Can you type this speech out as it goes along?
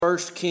1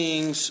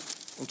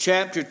 Kings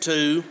chapter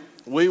 2.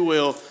 We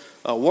will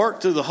work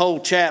through the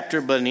whole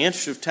chapter, but in the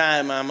interest of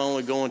time, I'm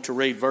only going to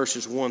read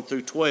verses 1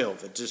 through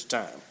 12 at this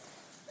time.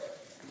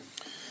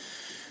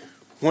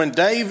 When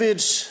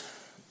David's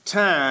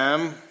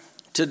time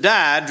to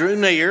die drew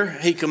near,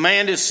 he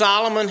commanded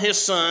Solomon his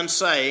son,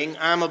 saying,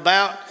 I'm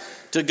about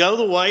to go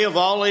the way of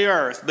all the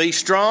earth. Be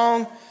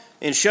strong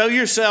and show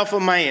yourself a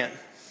man,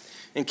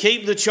 and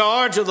keep the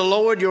charge of the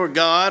Lord your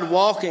God,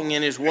 walking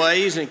in his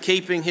ways and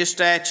keeping his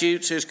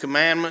statutes, his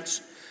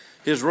commandments,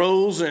 his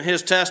rules, and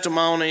his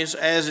testimonies,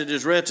 as it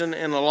is written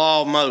in the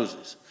law of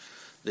Moses,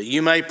 that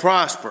you may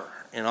prosper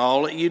in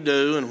all that you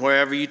do and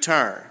wherever you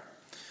turn,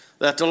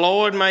 that the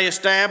Lord may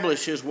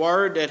establish his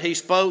word that he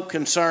spoke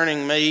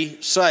concerning me,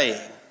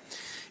 saying,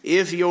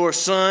 if your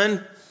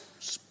sons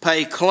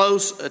pay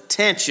close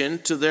attention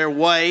to their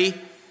way,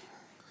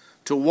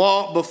 to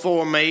walk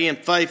before me in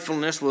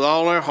faithfulness with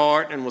all their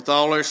heart and with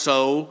all their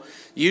soul,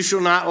 you shall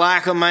not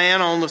lack a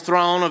man on the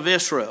throne of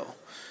Israel.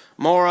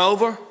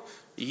 Moreover,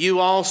 you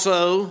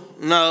also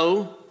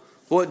know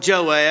what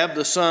Joab,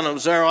 the son of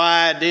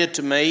Zeruiah, did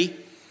to me,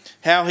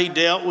 how he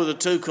dealt with the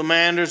two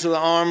commanders of the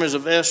armies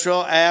of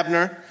Israel,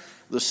 Abner,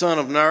 the son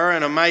of Ner,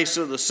 and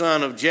Amasa, the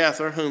son of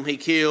Jether, whom he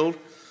killed,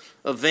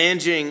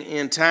 avenging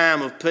in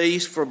time of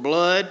peace for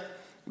blood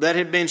that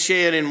had been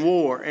shed in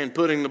war, and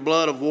putting the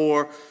blood of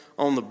war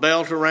on the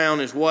belt around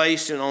his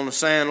waist and on the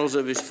sandals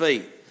of his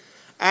feet.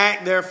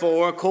 Act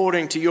therefore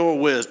according to your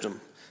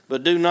wisdom,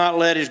 but do not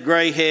let his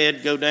gray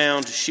head go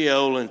down to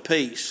Sheol in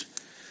peace.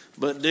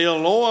 But deal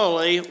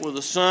loyally with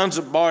the sons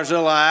of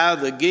Barzillai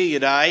the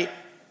Gileadite,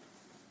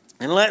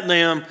 and let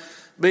them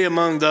be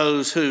among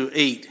those who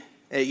eat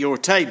at your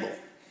table.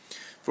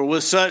 For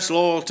with such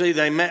loyalty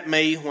they met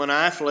me when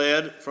I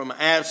fled from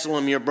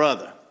Absalom your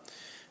brother.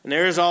 And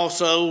there is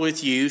also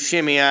with you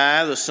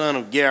Shimei the son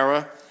of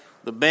Gera,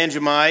 the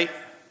Benjamite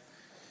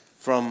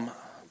from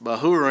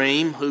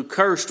Bahurim, who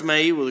cursed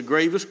me with a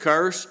grievous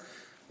curse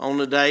on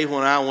the day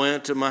when I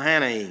went to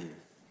Mahanaim.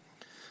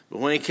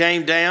 But when he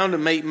came down to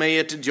meet me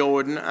at the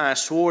Jordan, I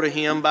swore to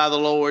him by the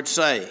Lord,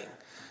 saying,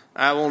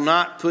 I will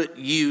not put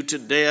you to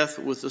death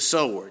with the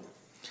sword.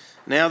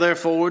 Now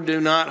therefore do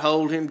not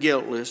hold him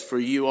guiltless, for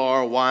you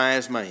are a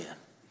wise man.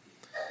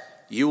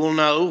 You will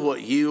know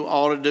what you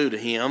ought to do to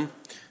him,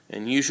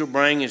 and you shall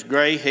bring his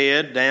gray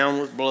head down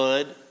with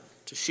blood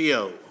to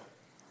Sheol.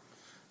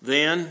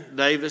 Then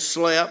David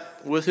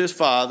slept with his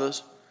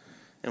fathers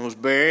and was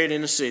buried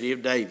in the city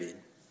of David.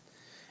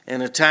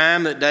 And the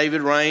time that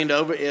David reigned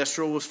over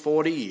Israel was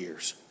 40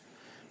 years.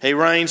 He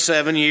reigned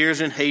 7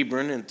 years in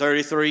Hebron and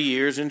 33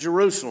 years in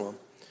Jerusalem.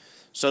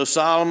 So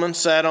Solomon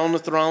sat on the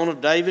throne of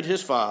David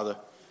his father,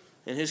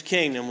 and his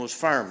kingdom was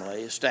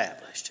firmly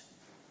established.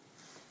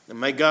 And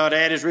may God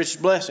add his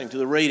richest blessing to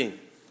the reading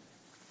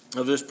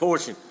of this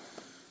portion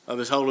of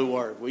his holy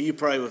word. Will you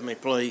pray with me,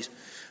 please?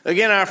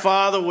 Again, our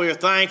Father, we are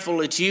thankful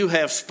that you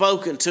have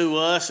spoken to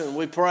us, and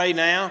we pray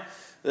now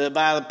that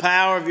by the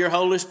power of your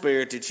Holy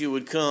Spirit that you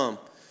would come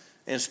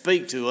and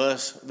speak to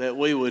us, that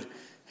we would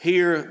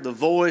hear the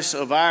voice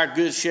of our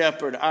good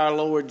shepherd, our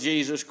Lord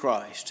Jesus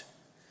Christ,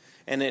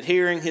 and that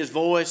hearing his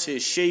voice,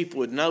 his sheep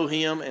would know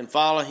him and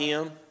follow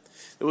him,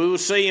 that we would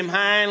see him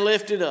high and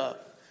lifted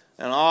up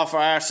and offer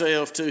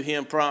ourselves to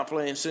him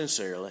promptly and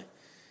sincerely,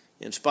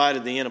 in spite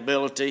of the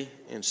inability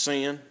and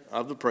sin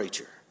of the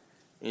preacher.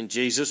 In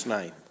Jesus'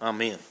 name,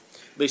 amen.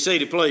 Be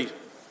seated, please.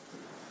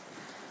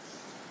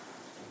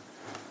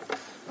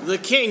 The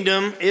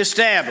kingdom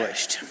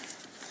established.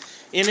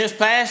 In this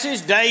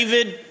passage,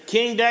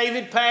 King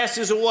David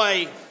passes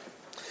away.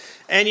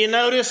 And you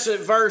notice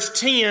that verse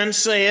 10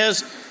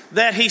 says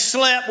that he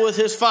slept with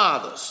his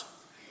fathers.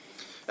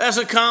 That's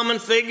a common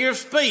figure of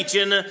speech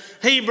in the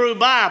Hebrew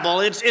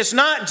Bible. It's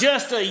not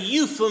just a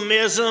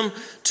euphemism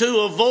to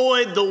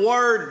avoid the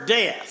word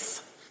death,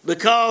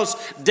 because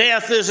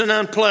death is an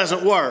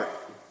unpleasant word.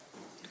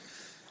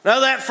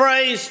 Now that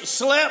phrase,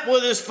 slept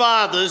with his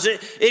fathers,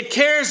 it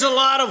carries a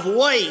lot of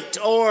weight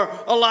or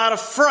a lot of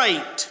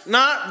freight,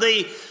 not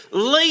the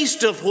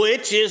least of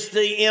which is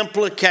the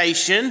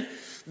implication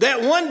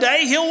that one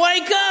day he'll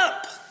wake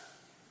up.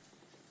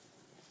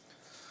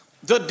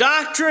 The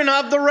doctrine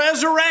of the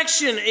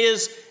resurrection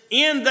is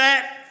in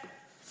that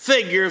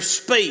figure of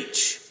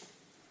speech.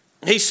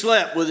 He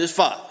slept with his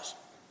fathers.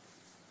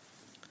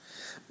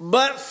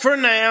 But for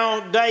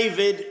now,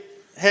 David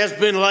has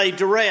been laid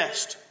to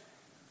rest.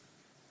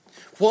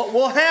 What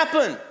will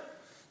happen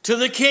to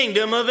the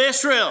kingdom of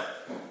Israel?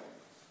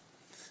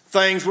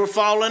 Things were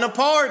falling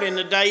apart in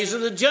the days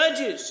of the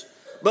judges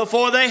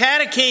before they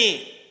had a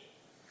king.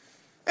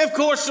 Of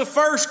course, the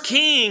first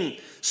king,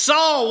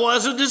 Saul,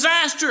 was a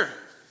disaster.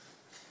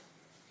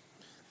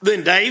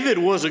 Then David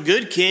was a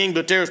good king,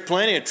 but there was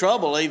plenty of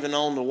trouble even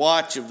on the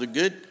watch of the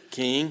good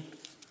king.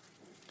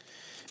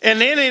 And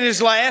then in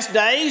his last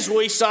days,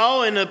 we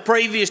saw in the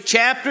previous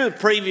chapter, the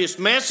previous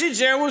message,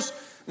 there was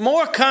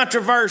more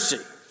controversy.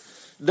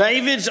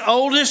 David's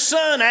oldest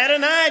son,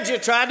 Adonijah,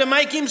 tried to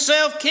make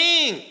himself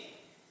king.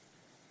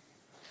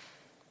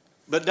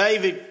 But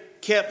David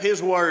kept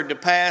his word to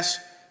pass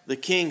the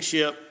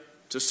kingship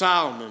to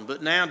Solomon.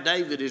 But now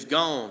David is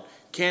gone.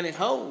 Can it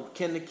hold?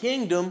 Can the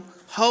kingdom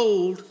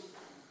hold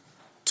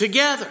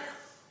together?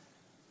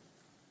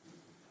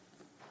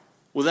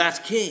 Well, that's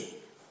king,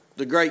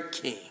 the great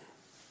king.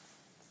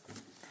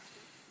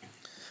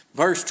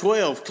 Verse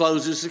 12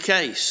 closes the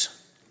case.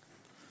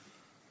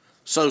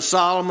 So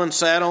Solomon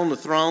sat on the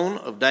throne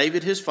of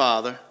David his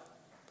father,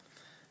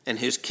 and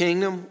his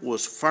kingdom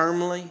was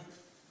firmly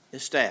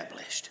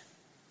established.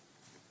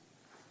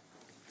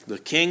 The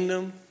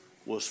kingdom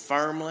was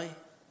firmly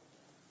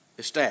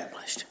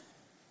established.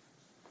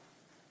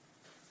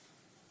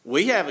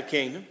 We have a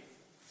kingdom.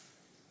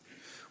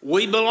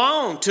 We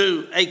belong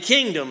to a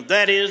kingdom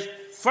that is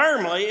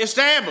firmly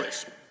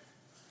established.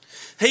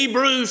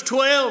 Hebrews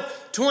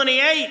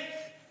 12:28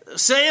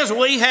 says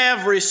we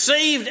have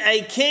received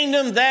a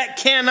kingdom that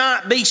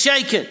cannot be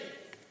shaken.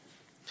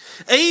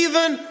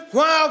 Even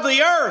while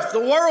the earth, the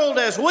world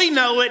as we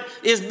know it,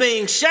 is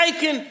being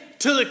shaken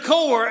to the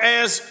core,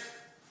 as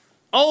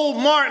old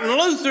Martin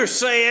Luther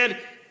said,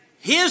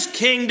 his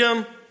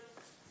kingdom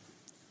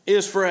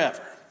is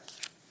forever.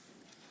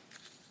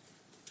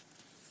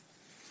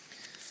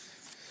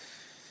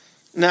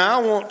 Now,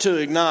 I want to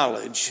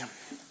acknowledge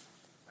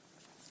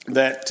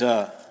that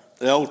the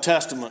Old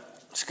Testament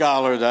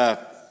scholar that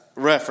I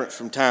reference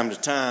from time to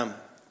time,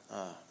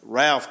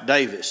 Ralph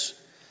Davis,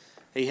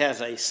 he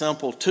has a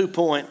simple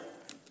 2-point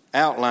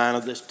outline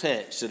of this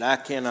text that I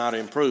cannot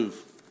improve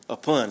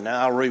upon.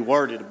 Now, I'll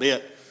reword it a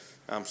bit.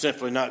 I'm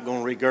simply not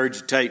going to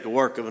regurgitate the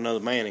work of another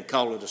man and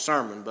call it a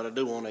sermon, but I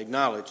do want to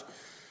acknowledge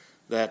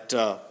that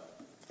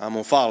I'm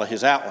going to follow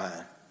his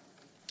outline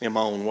in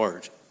my own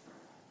words.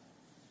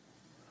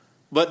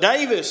 But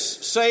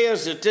Davis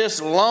says that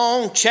this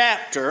long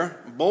chapter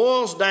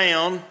boils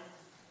down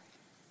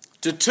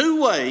to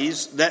 2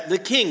 ways that the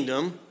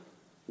kingdom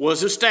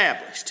was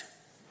established.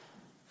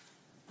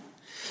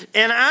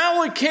 And I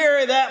would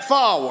carry that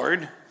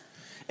forward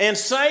and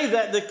say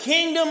that the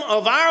kingdom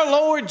of our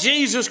Lord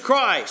Jesus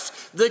Christ,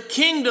 the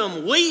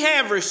kingdom we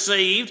have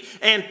received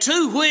and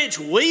to which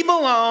we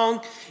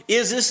belong,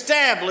 is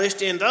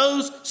established in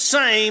those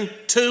same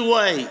 2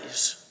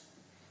 ways.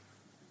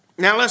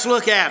 Now let's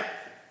look at it.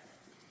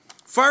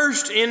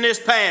 First, in this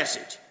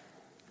passage,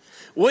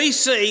 we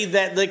see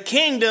that the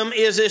kingdom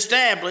is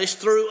established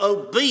through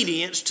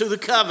obedience to the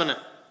covenant.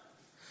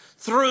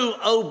 Through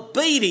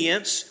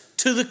obedience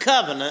to the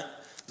covenant,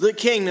 the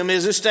kingdom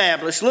is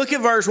established. Look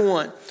at verse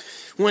 1.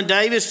 When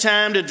David's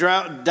time to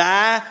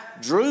die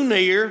drew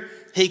near,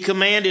 he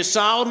commanded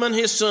Solomon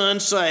his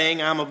son,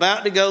 saying, I'm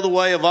about to go the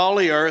way of all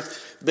the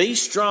earth. Be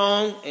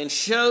strong and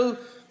show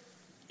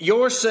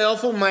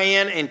yourself a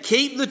man, and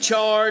keep the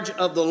charge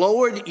of the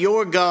Lord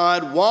your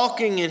God,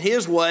 walking in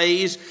his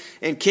ways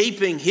and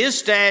keeping his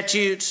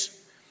statutes,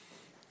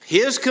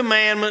 his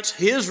commandments,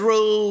 his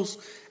rules,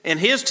 and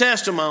his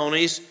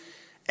testimonies,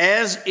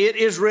 as it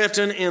is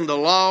written in the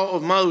law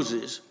of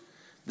Moses,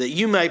 that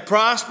you may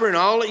prosper in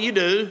all that you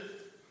do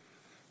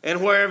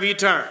and wherever you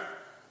turn.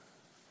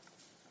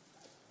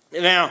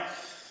 Now,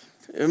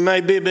 it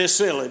may be a bit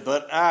silly,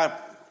 but I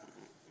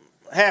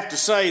have to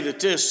say that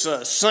this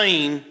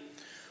scene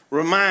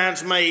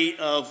reminds me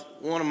of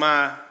one of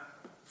my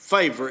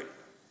favorite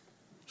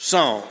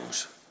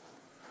songs.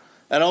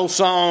 That old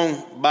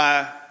song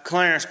by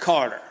Clarence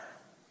Carter,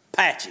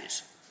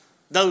 Patches.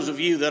 Those of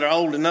you that are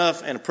old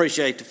enough and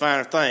appreciate the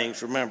finer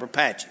things remember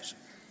Patches.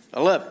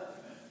 I love it.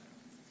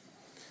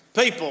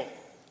 People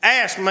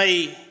ask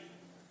me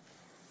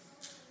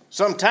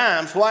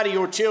sometimes, why do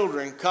your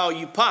children call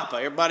you Papa?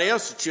 Everybody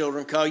else's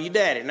children call you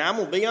Daddy. Now, I'm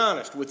going to be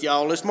honest with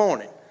y'all this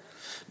morning.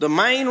 The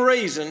main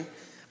reason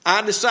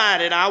I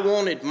decided I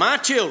wanted my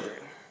children,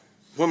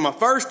 when my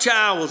first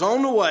child was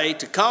on the way,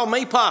 to call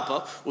me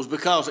Papa was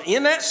because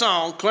in that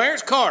song,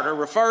 Clarence Carter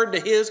referred to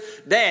his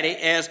daddy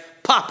as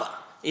Papa.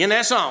 In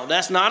that song.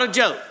 That's not a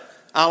joke.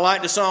 I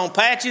like the song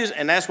Patches,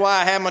 and that's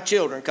why I have my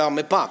children call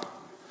me Papa.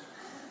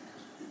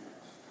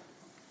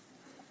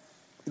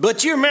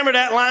 But you remember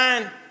that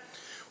line?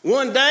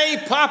 One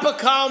day, Papa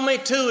called me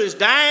to his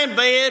dying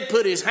bed,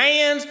 put his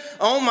hands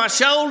on my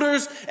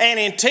shoulders, and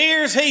in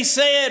tears he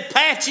said,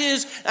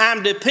 Patches,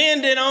 I'm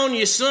dependent on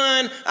you,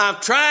 son.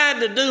 I've tried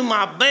to do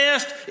my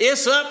best.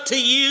 It's up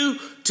to you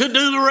to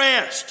do the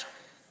rest.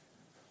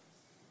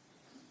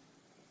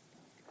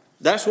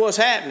 That's what's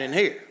happening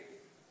here.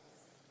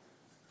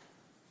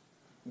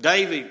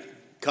 David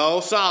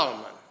calls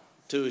Solomon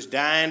to his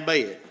dying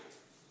bed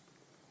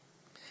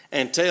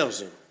and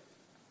tells him,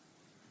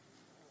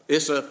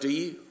 it's up to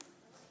you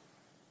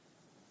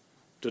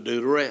to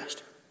do the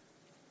rest.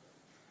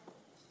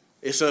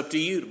 It's up to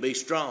you to be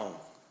strong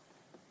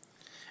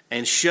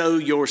and show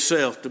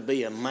yourself to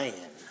be a man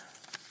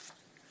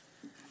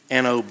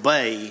and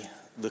obey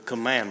the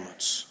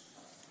commandments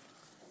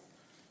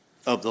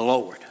of the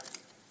Lord.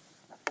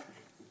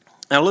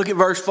 Now look at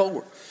verse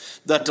 4.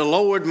 That the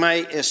Lord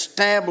may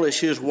establish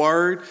his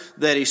word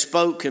that he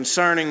spoke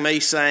concerning me,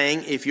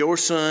 saying, if your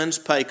sons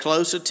pay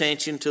close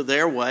attention to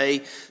their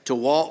way, to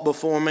walk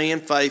before me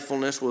in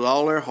faithfulness with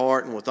all their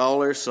heart and with all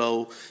their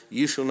soul,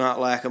 you shall not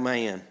lack a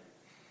man.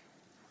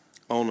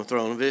 on the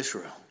throne of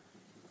Israel.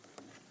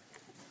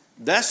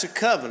 That's a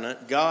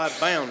covenant God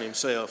bound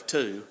himself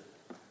to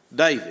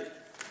David.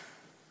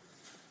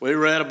 We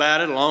read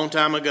about it a long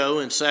time ago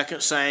in 2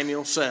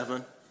 Samuel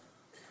 7.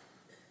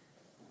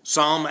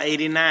 Psalm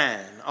 89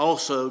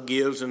 also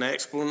gives an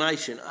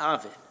explanation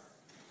of it.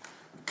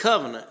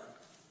 Covenant,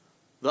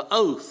 the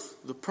oath,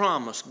 the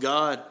promise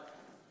God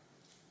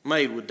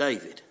made with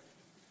David.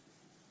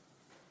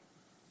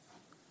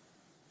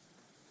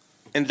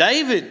 And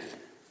David,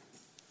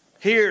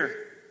 here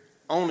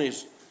on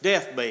his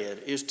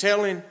deathbed, is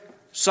telling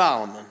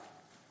Solomon,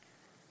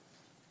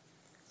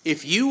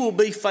 if you will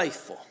be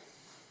faithful,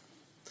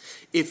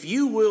 if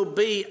you will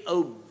be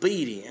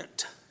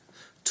obedient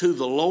to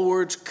the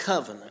Lord's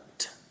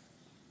covenant,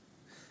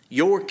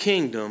 your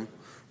kingdom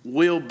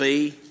will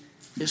be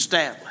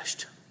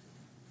established.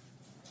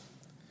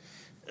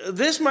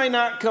 This may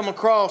not come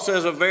across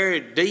as a very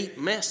deep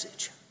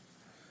message.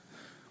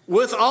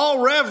 With all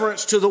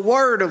reverence to the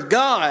Word of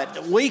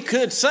God, we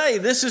could say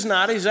this is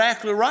not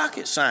exactly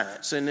rocket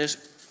science in this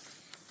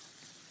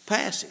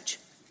passage.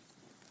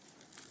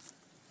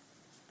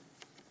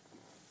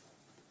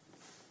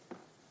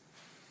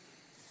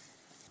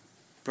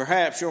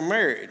 Perhaps your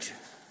marriage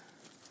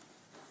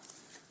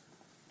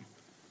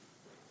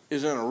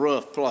is in a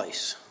rough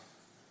place.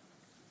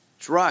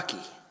 It's rocky.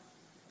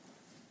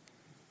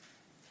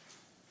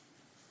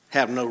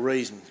 Have no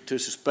reason to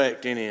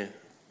suspect any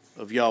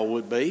of y'all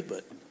would be,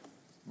 but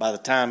by the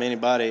time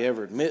anybody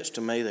ever admits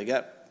to me they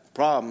got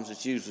problems,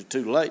 it's usually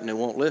too late and they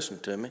won't listen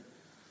to me.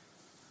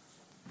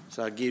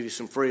 So I give you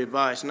some free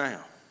advice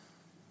now.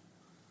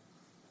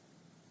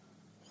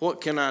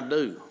 What can I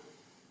do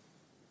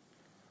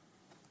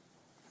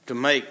to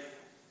make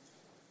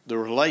the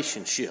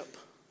relationship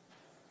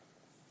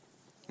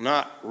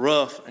not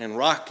rough and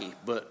rocky,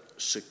 but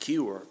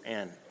secure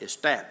and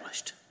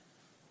established?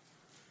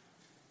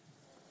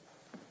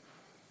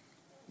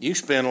 You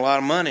spend a lot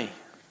of money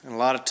and a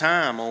lot of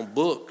time on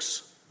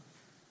books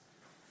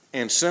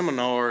and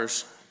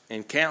seminars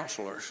and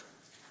counselors.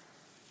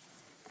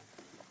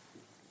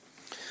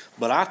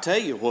 But I tell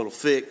you what'll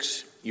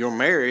fix your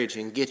marriage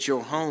and get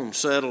your home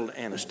settled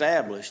and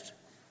established,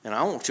 and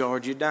I won't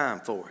charge you a dime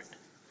for it.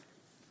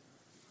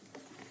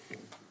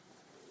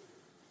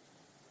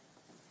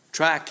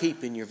 Try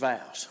keeping your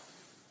vows.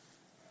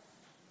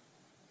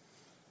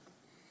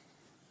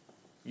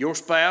 Your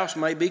spouse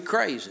may be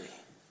crazy.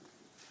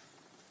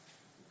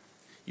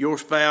 Your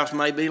spouse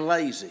may be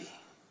lazy,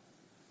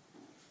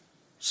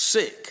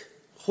 sick,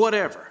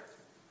 whatever.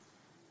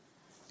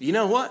 You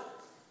know what?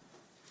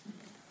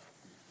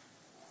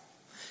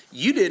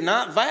 You did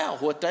not vow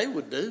what they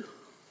would do.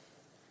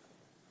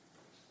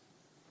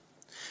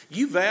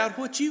 You vowed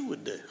what you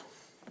would do.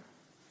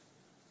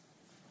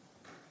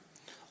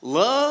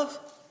 Love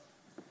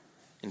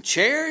and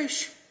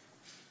cherish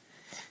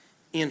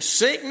in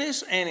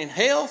sickness and in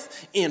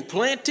health, in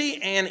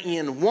plenty and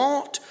in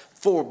want,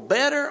 for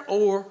better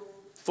or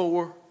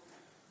for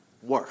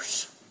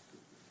worse.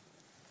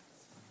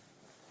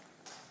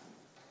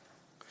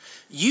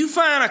 You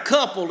find a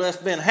couple that's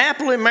been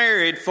happily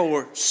married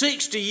for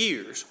 60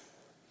 years,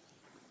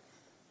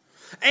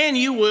 and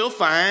you will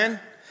find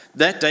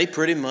that they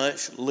pretty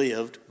much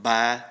lived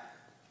by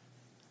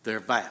their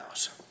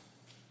vows.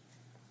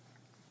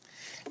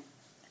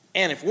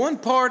 And if one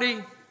party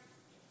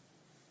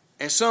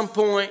at some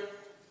point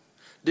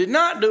did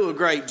not do a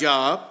great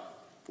job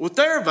with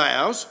their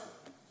vows,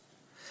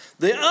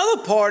 the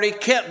other party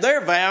kept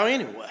their vow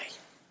anyway.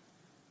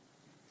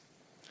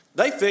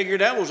 They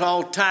figured that was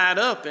all tied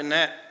up in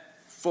that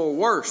for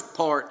worse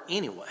part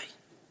anyway.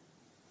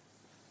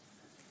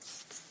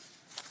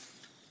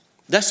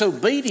 That's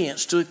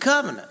obedience to a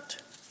covenant.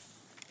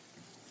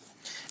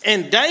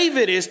 And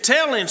David is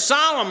telling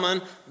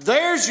Solomon,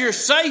 there's your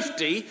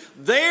safety,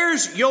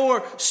 there's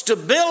your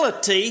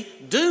stability.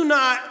 Do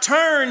not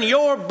turn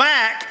your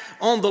back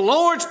on the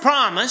Lord's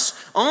promise,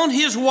 on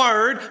His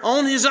word,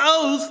 on His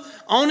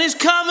oath, on His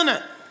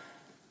covenant.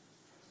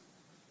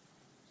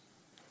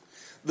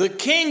 The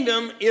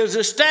kingdom is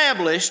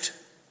established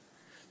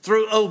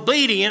through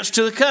obedience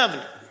to the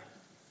covenant.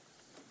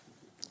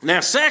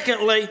 Now,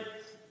 secondly,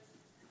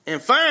 and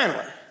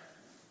finally,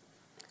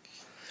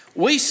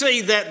 we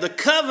see that the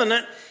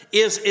covenant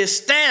is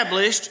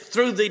established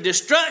through the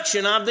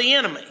destruction of the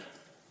enemy.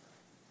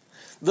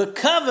 The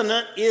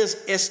covenant is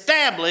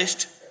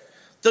established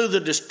through the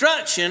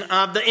destruction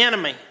of the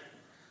enemy.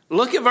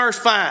 Look at verse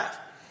 5.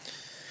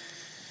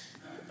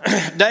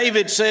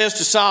 David says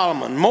to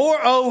Solomon,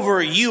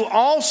 moreover, you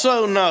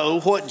also know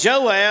what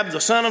Joab,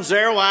 the son of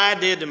Zeruiah,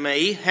 did to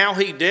me, how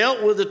he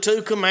dealt with the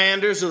two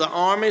commanders of the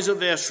armies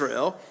of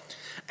Israel,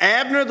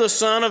 Abner the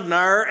son of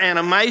Ner, and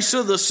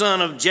Amasa the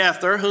son of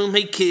Jether, whom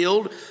he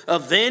killed,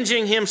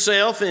 avenging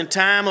himself in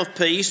time of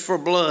peace for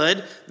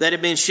blood that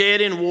had been shed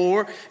in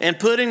war, and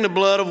putting the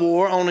blood of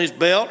war on his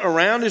belt,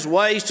 around his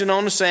waist, and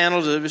on the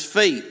sandals of his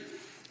feet.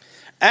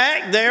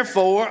 Act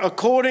therefore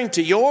according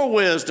to your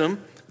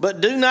wisdom,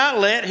 but do not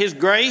let his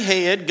gray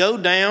head go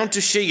down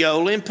to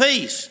Sheol in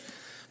peace.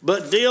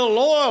 but deal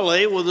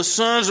loyally with the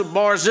sons of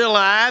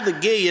Barzillai the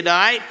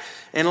Gileadite,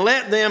 and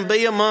let them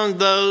be among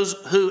those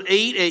who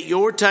eat at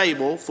your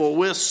table, for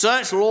with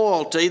such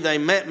loyalty they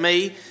met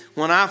me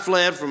when I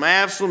fled from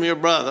Absalom your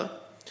brother.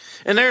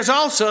 And there's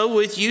also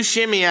with you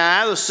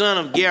Shimei, the son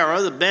of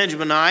Gera, the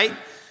Benjaminite,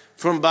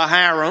 from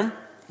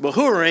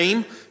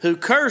Bahurim, who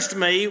cursed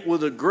me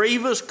with a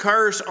grievous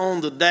curse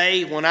on the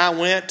day when I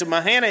went to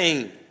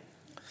Mahanaim.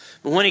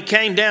 But when he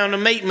came down to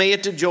meet me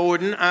at the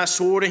Jordan, I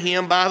swore to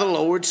him by the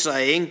Lord,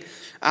 saying,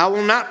 I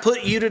will not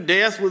put you to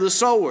death with a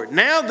sword.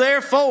 Now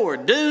therefore,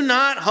 do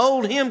not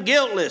hold him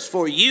guiltless,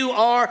 for you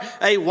are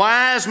a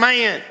wise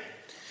man.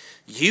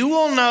 You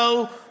will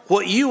know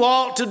what you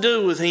ought to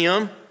do with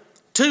him,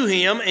 to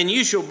him, and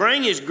you shall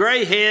bring his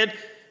gray head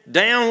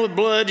down with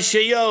blood to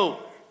Sheol.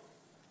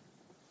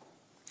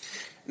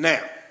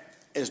 Now,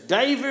 as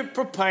David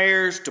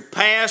prepares to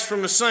pass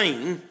from the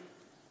scene,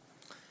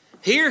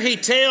 here he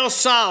tells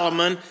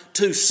Solomon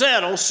to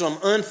settle some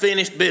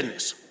unfinished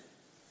business.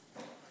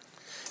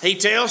 He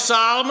tells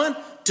Solomon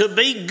to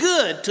be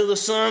good to the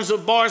sons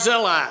of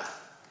Barzillai,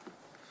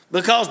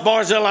 because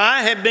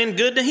Barzillai had been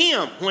good to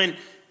him when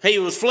he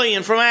was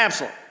fleeing from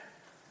Absalom.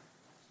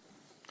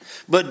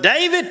 But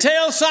David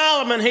tells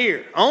Solomon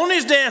here, on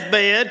his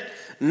deathbed,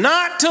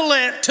 not to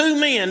let two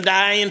men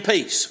die in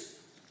peace,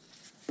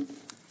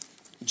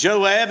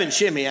 Joab and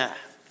Shimei.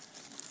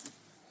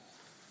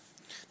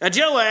 Now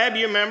Joab,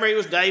 you remember, he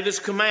was David's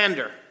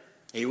commander.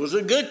 He was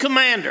a good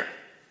commander.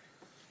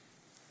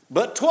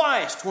 But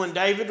twice when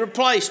David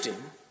replaced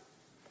him,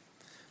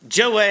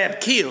 Joab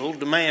killed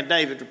the man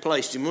David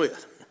replaced him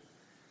with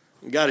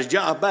and got his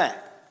job back.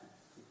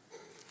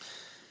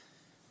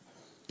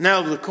 Now,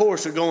 over the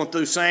course of going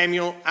through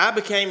Samuel, I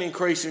became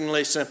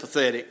increasingly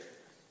sympathetic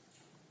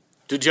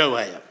to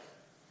Joab.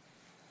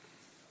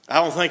 I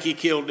don't think he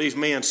killed these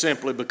men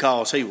simply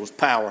because he was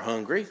power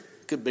hungry.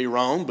 Could be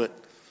wrong, but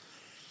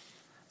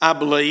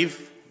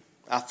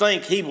I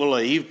think he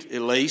believed,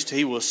 at least,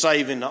 he was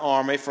saving the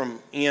army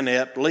from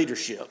inept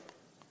leadership.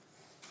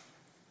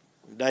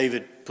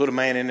 David put a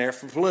man in there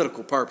for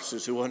political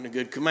purposes who wasn't a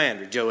good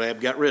commander.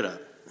 Joab got rid of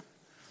it.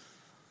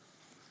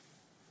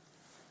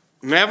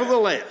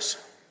 Nevertheless,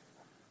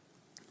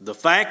 the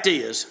fact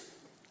is,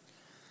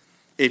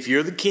 if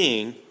you're the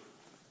king,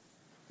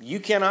 you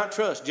cannot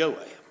trust Joab.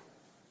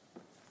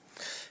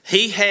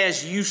 He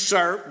has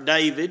usurped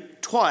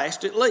David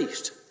twice at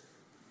least.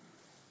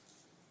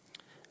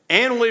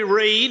 And we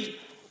read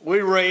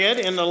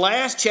in the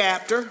last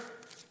chapter,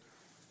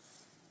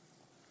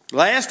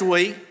 last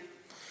week,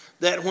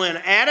 that when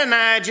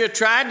Adonijah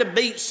tried to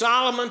beat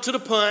Solomon to the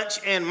punch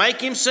and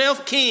make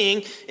himself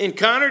king in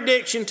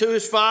contradiction to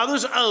his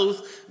father's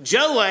oath,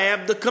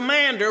 Joab, the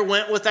commander,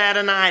 went with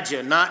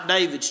Adonijah, not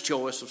David's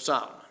choice of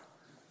Solomon.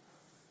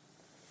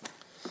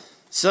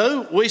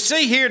 So we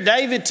see here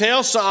David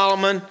tells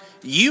Solomon,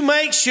 you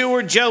make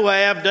sure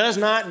Joab does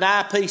not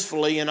die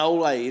peacefully in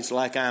old age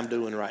like I'm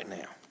doing right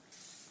now.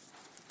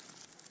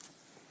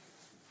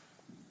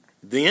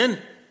 Then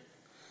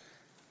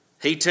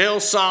he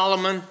tells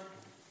Solomon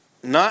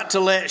not to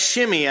let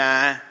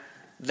Shimei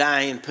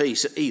die in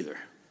peace either.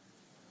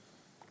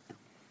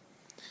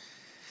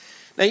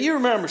 Now you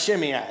remember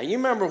Shimei. You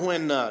remember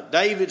when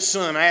David's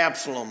son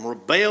Absalom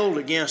rebelled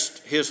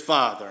against his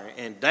father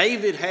and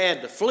David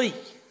had to flee.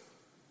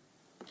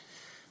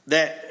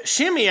 That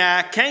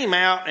Shimei came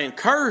out and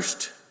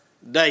cursed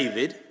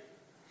David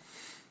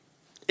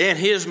and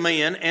his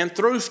men and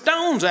threw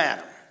stones at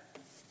him.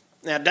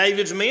 Now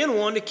David's men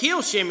wanted to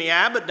kill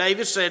Shimei, but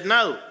David said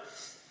no.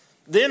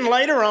 Then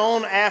later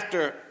on,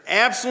 after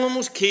Absalom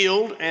was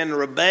killed and the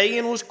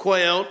rebellion was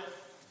quelled,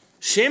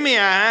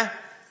 Shimei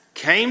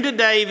came to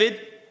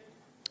David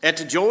at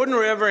the Jordan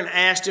River and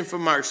asked him for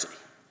mercy.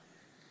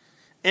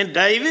 And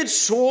David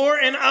swore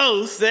an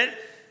oath that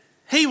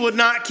he would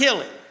not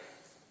kill him.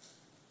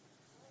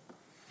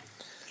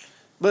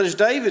 But as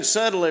David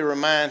subtly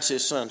reminds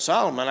his son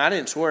Solomon, I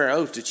didn't swear an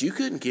oath that you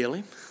couldn't kill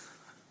him.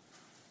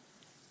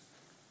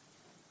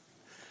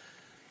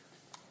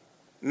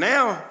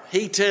 Now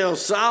he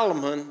tells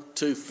Solomon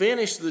to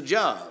finish the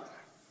job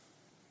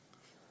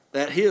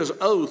that his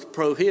oath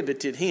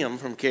prohibited him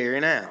from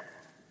carrying out.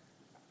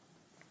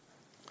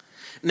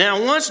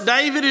 Now once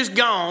David is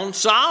gone,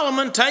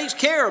 Solomon takes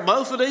care of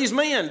both of these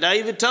men.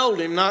 David told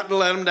him not to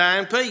let them die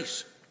in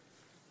peace.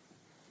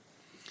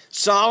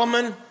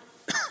 Solomon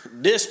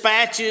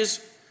dispatches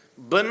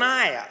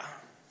Benaiah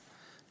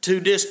to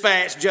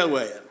dispatch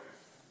Joab.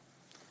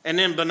 And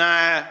then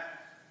Benaiah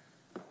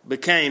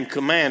became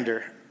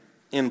commander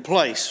in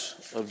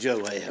place of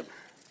Joab.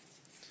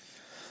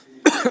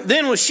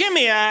 Then with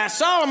Shimei,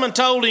 Solomon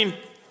told him,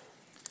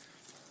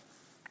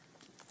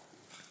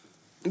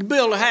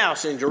 build a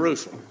house in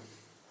Jerusalem.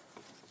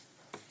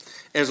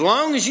 As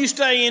long as you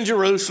stay in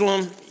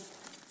Jerusalem,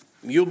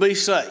 you'll be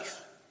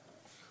safe.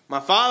 My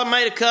father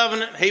made a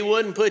covenant, he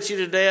wouldn't put you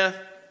to death.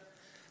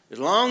 As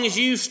long as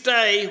you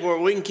stay where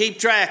we can keep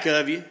track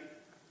of you,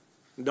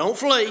 don't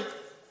flee,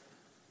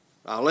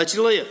 I'll let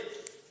you live.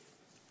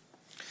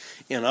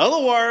 In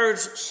other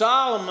words,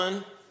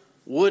 Solomon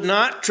would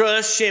not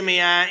trust Shimei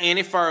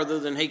any further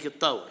than he could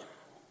throw him.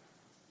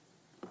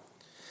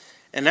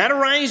 And that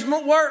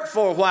arrangement worked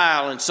for a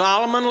while, and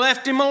Solomon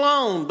left him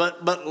alone.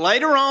 But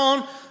later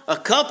on, a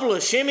couple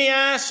of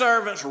Shimei's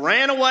servants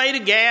ran away to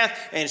Gath,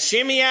 and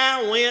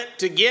Shimei went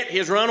to get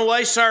his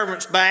runaway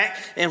servants back.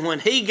 And when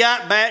he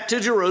got back to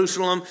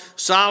Jerusalem,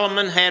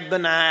 Solomon had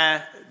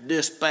Benaiah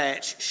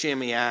dispatch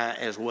Shimei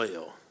as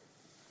well.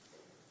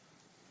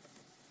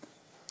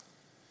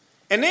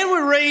 And then we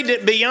read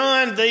that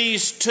beyond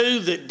these two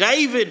that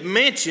David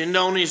mentioned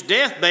on his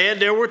deathbed,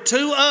 there were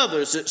two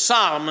others that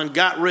Solomon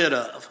got rid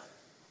of.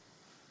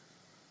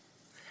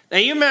 Now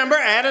you remember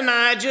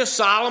Adonijah,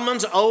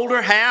 Solomon's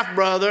older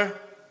half-brother,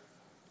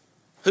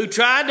 who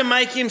tried to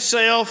make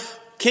himself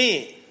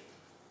king.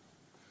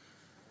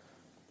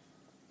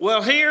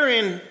 Well, here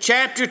in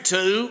chapter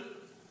 2,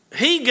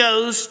 he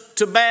goes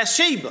to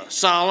Bathsheba,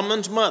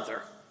 Solomon's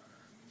mother,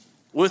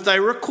 with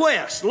a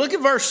request. Look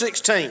at verse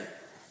 16.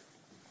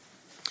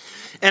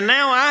 And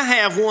now I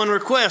have one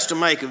request to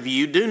make of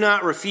you. Do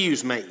not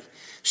refuse me.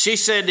 She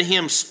said to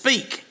him,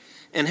 speak.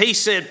 And he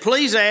said,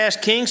 please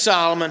ask King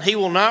Solomon. He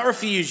will not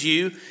refuse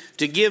you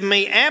to give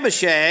me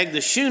Abishag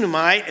the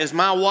Shunammite as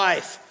my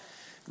wife.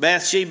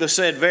 Bathsheba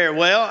said, very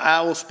well,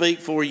 I will speak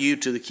for you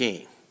to the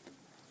king.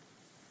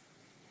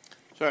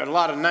 So there are a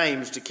lot of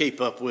names to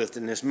keep up with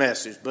in this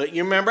message. But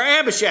you remember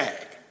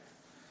Abishag.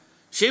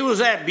 She was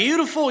that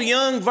beautiful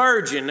young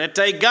virgin that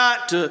they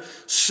got to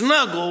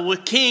snuggle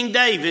with King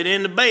David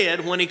in the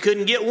bed when he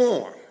couldn't get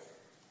warm.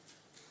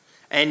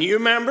 And you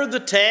remember the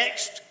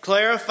text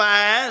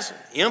clarifies,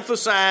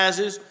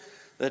 emphasizes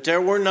that there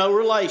were no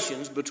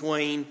relations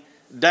between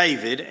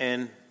David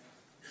and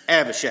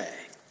Abishag.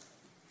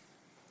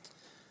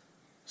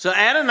 So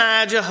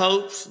Adonijah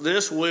hopes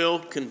this will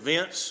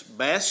convince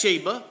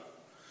Bathsheba,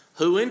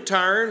 who in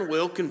turn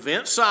will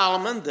convince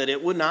Solomon that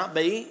it would not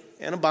be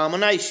an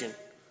abomination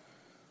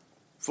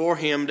for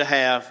him to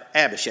have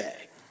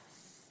Abishag.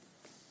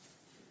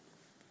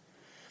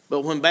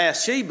 But when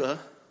Bathsheba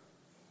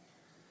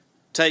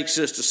takes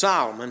this to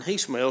Solomon, he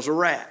smells a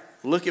rat.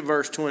 Look at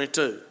verse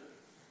 22.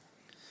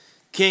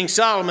 King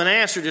Solomon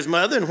answered his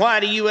mother, and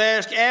why do you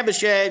ask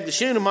Abishag the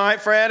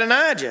Shunammite for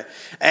Adonijah?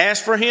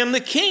 Ask for him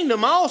the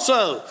kingdom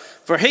also,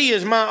 for he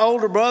is my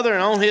older brother,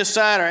 and on his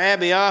side are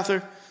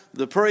Abiathar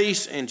the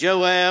priest and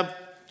Joab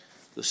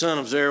the son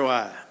of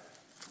Zeruiah.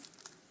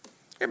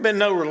 There have been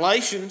no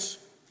relations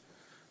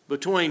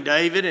between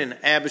David and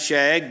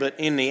Abishag, but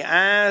in the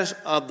eyes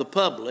of the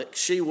public,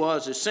 she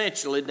was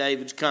essentially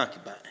David's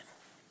concubine.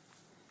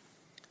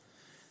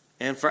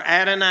 And for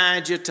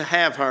Adonijah to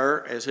have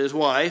her as his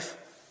wife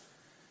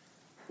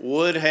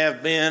would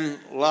have been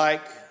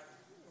like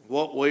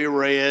what we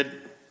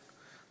read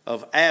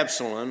of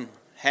Absalom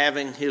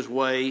having his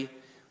way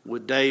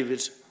with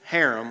David's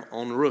harem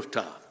on the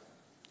rooftop.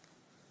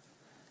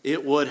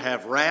 It would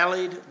have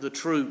rallied the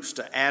troops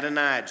to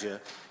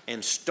Adonijah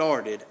and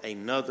started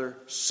another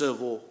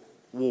civil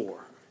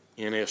war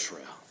in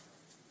Israel.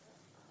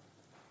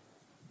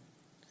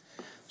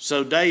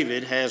 So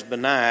David has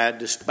Benaiah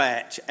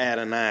dispatch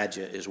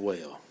Adonijah as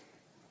well.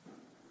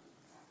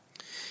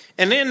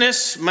 And then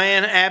this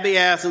man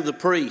Abiathar the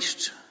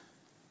priest.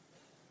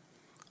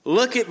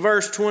 Look at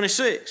verse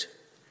 26.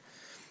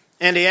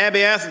 And to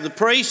Abiathar the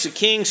priest, the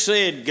king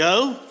said,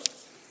 go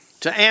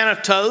to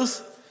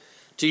Anathoth,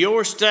 to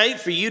your estate,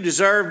 for you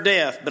deserve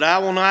death. But I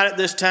will not at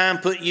this time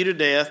put you to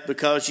death,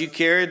 because you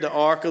carried the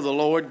ark of the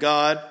Lord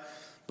God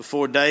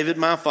before David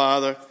my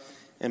father,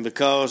 and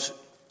because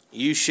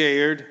you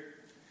shared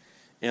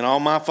in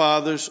all my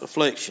father's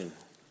affliction.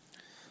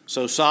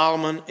 So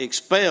Solomon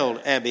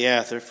expelled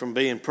Abiathar from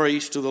being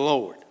priest to the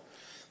Lord,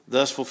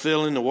 thus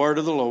fulfilling the word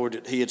of the Lord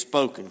that he had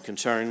spoken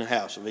concerning the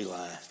house of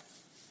Eli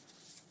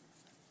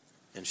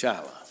and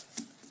Shiloh.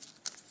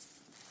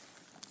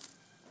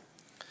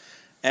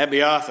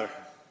 Abiathar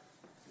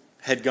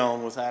had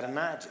gone with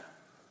Adonijah,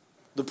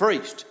 the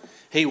priest.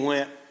 He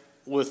went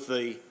with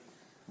the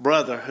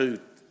brother who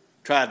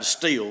tried to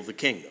steal the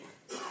kingdom.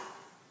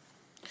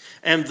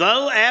 And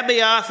though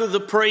Abiathar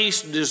the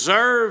priest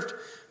deserved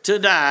to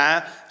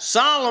die,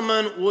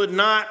 Solomon would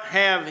not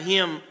have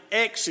him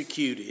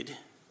executed,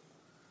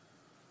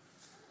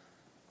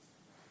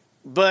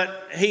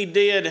 but he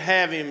did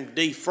have him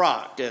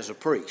defrocked as a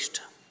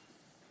priest.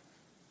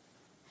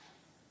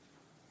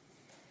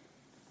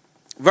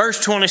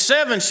 Verse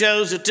 27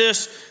 shows that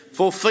this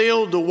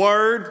fulfilled the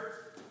word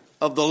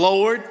of the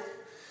Lord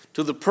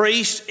to the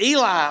priest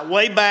Eli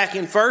way back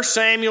in 1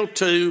 Samuel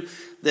 2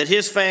 that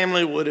his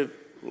family would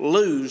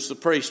lose the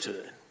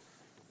priesthood.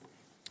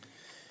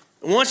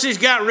 And once he's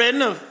got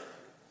rid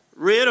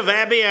of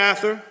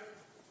Abiathar,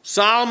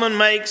 Solomon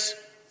makes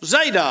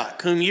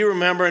Zadok, whom you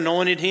remember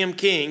anointed him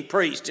king,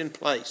 priest in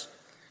place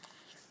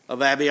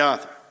of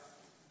Abiathar.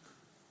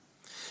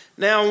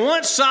 Now,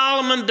 once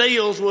Solomon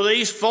deals with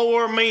these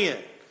four men,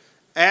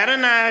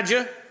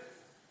 Adonijah,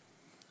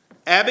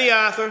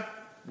 Abiathar,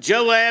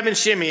 Joab, and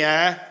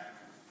Shimei,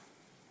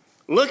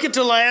 look at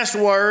the last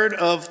word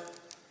of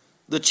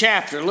the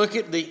chapter. Look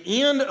at the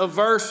end of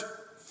verse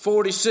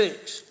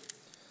 46.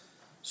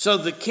 So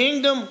the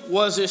kingdom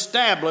was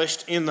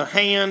established in the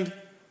hand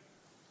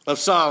of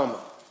Solomon.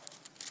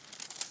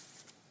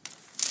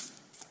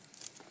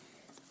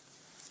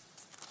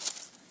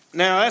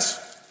 Now that's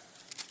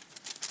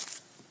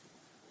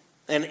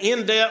an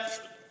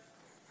in-depth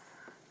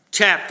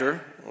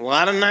chapter, a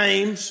lot of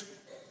names,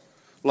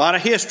 a lot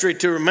of history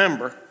to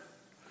remember,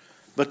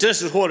 but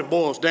this is what it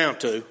boils down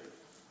to.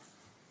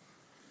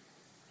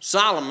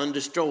 Solomon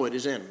destroyed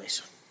his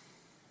enemies.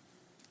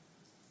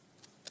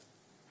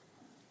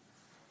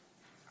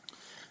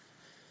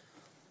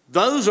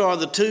 Those are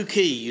the two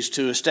keys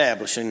to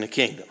establishing the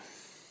kingdom: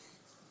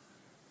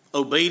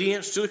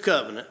 obedience to the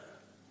covenant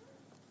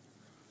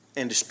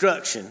and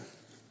destruction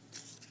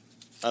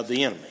of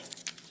the enemy.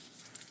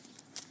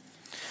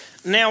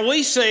 Now,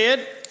 we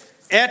said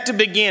at the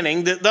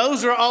beginning that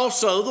those are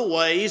also the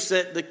ways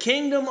that the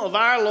kingdom of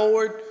our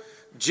Lord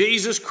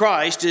Jesus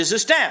Christ is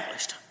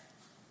established: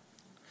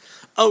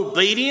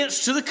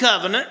 obedience to the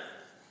covenant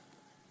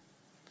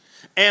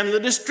and the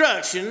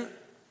destruction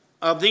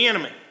of the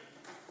enemy.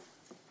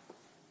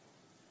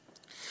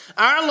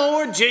 Our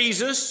Lord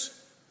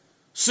Jesus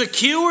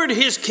secured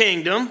his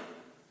kingdom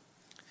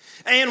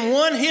and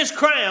won his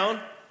crown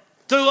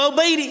through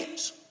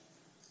obedience.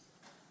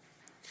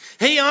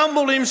 He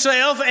humbled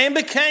himself and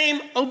became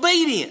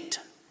obedient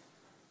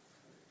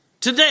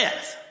to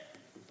death,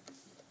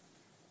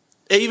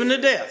 even the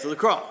death of the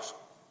cross.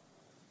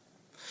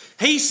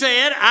 He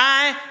said,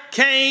 "I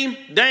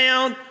came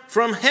down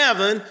from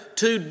heaven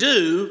to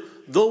do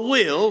the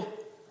will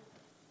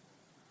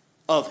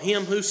of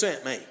him who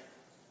sent me."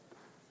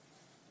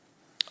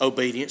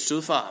 Obedience to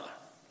the Father.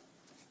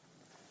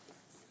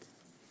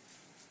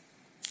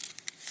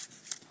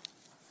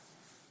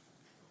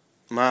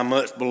 My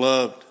much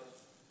beloved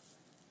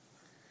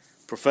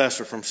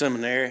professor from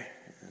seminary,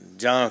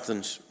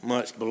 Jonathan's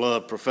much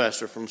beloved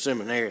professor from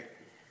seminary,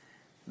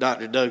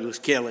 Dr. Douglas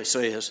Kelly,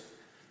 says,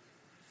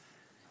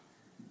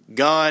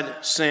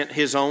 God sent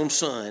his own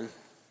Son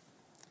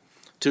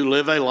to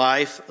live a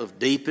life of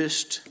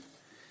deepest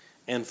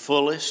and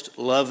fullest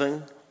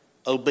loving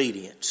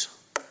obedience.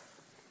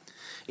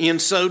 In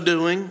so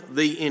doing,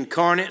 the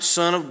incarnate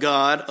Son of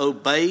God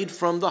obeyed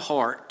from the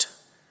heart,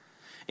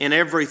 in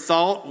every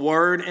thought,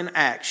 word, and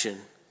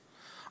action,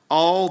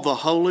 all the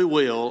holy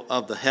will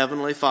of the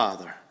Heavenly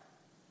Father,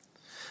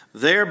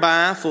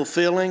 thereby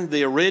fulfilling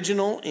the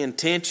original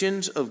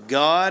intentions of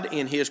God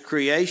in his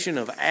creation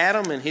of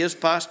Adam and his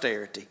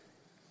posterity.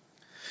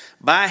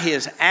 By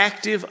his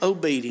active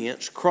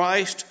obedience,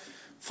 Christ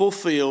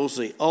fulfills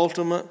the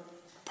ultimate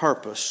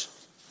purpose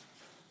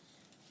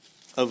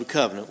of the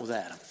covenant with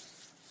Adam.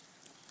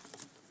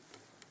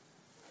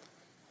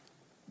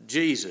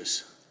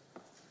 Jesus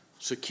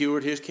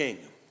secured his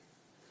kingdom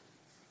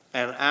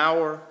and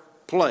our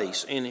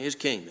place in his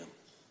kingdom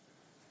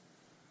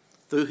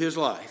through his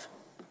life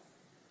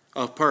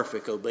of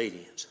perfect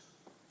obedience.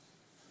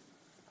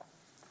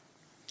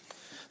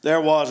 There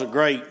was a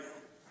great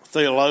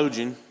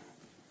theologian,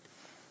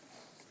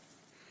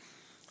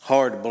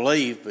 hard to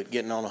believe, but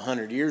getting on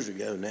 100 years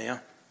ago now,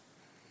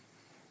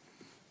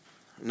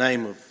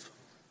 name of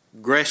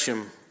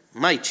Gresham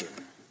Machen.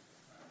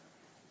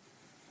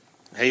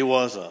 He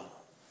was a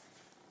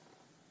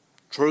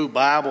true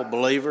Bible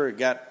believer. He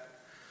got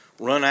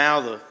run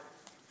out of the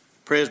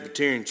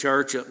Presbyterian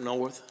church up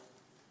north.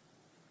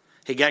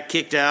 He got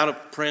kicked out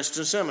of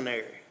Princeton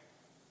Seminary,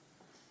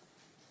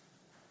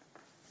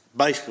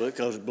 basically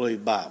because he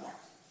believed the Bible.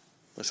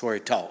 That's where he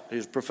taught. He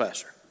was a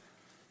professor.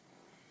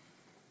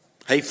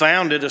 He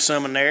founded a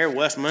seminary,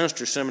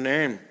 Westminster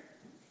Seminary in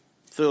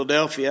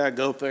Philadelphia. I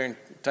go up there and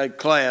take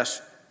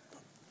class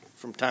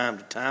from time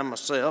to time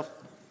myself.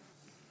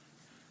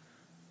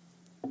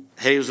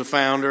 He was the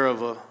founder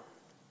of a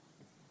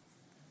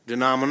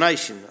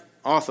denomination, the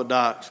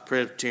Orthodox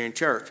Presbyterian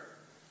Church.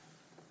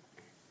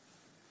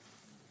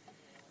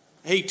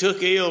 He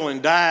took ill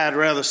and died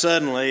rather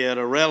suddenly at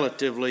a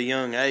relatively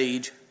young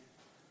age.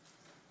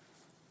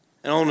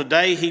 And on the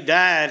day he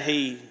died,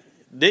 he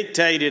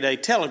dictated a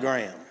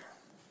telegram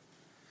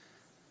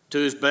to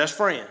his best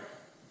friend.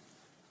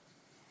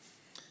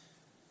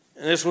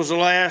 And this was the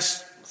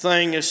last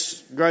thing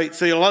this great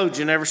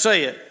theologian ever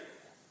said.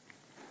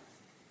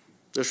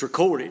 This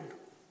recorded.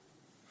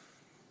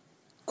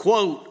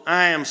 Quote,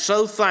 "I am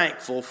so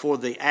thankful for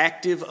the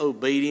active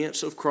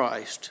obedience of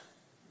Christ.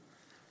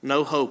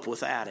 No hope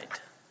without it."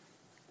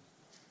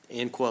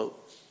 End quote.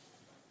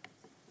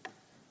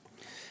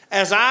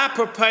 As I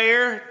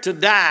prepare to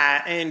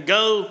die and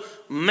go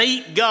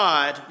meet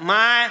God,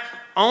 my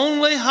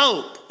only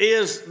hope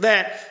is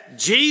that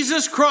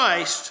Jesus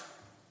Christ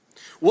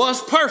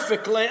was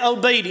perfectly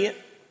obedient.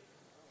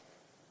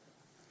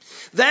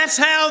 That's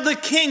how the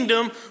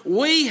kingdom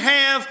we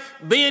have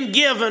been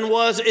given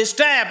was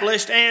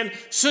established and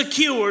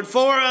secured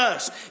for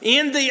us,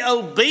 in the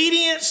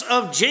obedience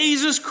of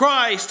Jesus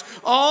Christ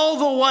all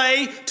the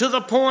way to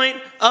the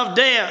point of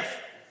death.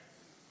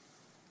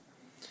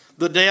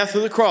 The death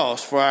of the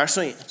cross for our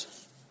sins,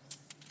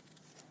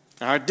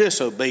 our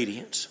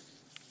disobedience.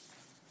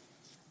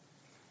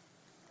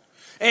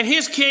 And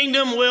his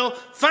kingdom will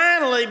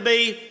finally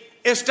be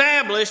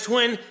established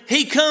when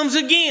he comes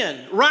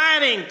again,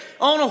 riding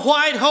on a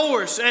white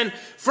horse, and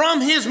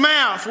from his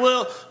mouth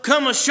will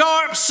come a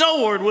sharp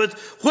sword with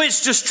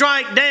which to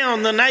strike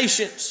down the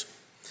nations.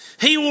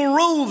 He will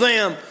rule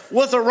them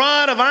with a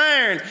rod of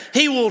iron.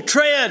 He will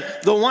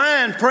tread the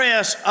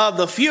winepress of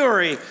the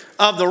fury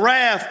of the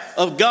wrath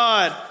of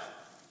God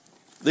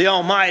the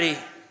Almighty.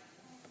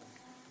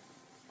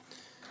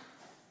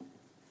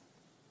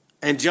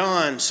 And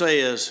John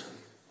says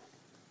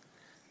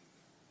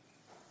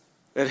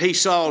that he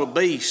saw the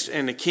beast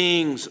and the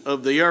kings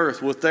of the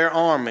earth with their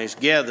armies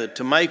gathered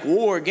to make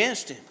war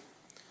against him,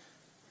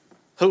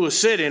 who was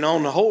sitting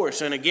on the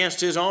horse, and against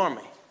his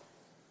army.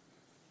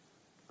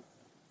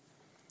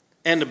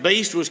 And the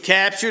beast was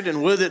captured,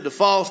 and with it the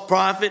false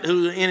prophet,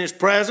 who in his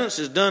presence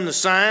has done the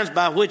signs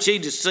by which he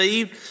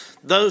deceived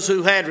those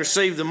who had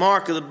received the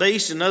mark of the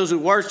beast and those who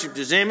worshipped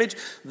his image.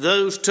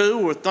 Those two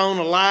were thrown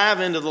alive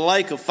into the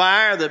lake of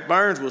fire that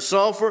burns with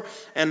sulfur,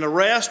 and the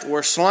rest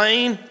were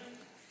slain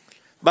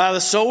by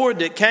the sword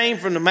that came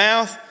from the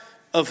mouth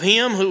of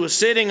him who was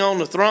sitting on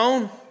the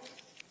throne,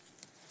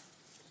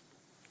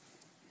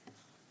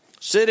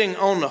 sitting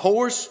on the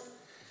horse,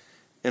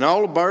 and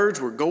all the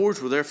birds were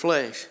gorged with their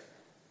flesh.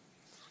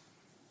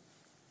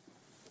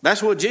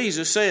 That's what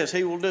Jesus says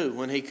he will do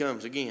when he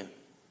comes again.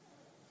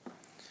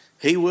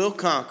 He will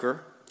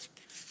conquer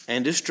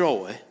and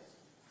destroy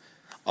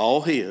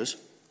all his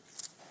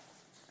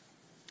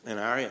and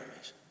our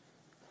enemies.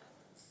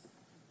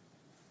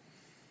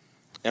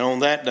 And on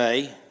that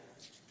day,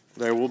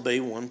 there will be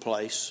one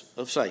place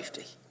of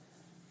safety.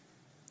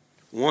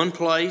 One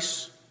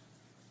place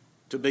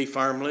to be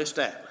firmly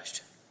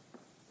established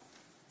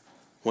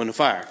when the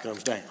fire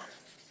comes down.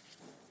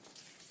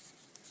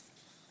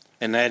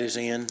 And that is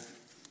in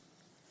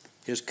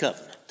his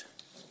covenant.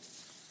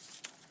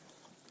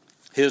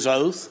 His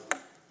oath,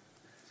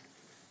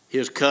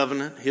 his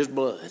covenant, his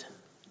blood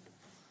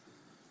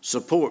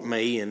support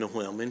me in the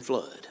whelming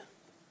flood.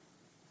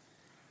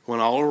 When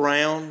all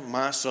around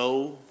my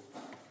soul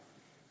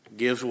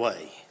gives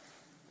way,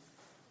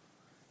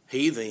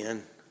 he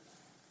then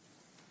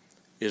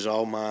is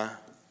all my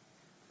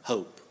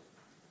hope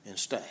and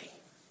stay.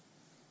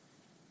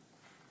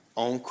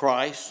 On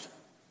Christ,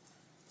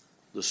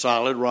 the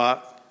solid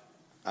rock,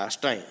 I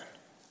stand.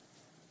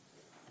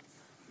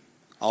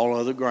 All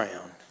other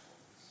ground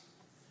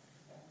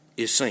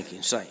is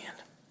sinking sand.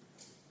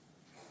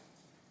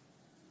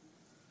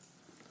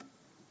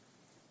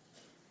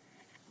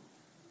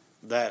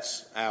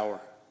 That's our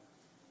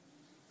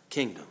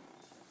kingdom.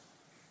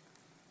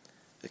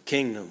 A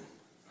kingdom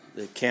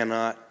that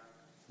cannot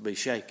be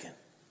shaken.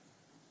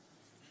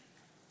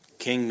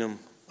 Kingdom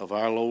of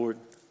our Lord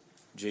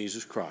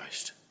Jesus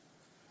Christ.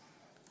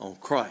 On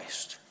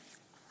Christ,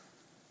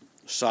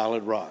 the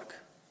solid rock,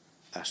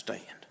 I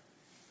stand.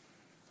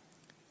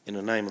 In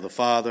the name of the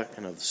Father,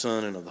 and of the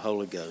Son, and of the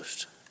Holy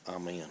Ghost.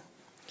 Amen.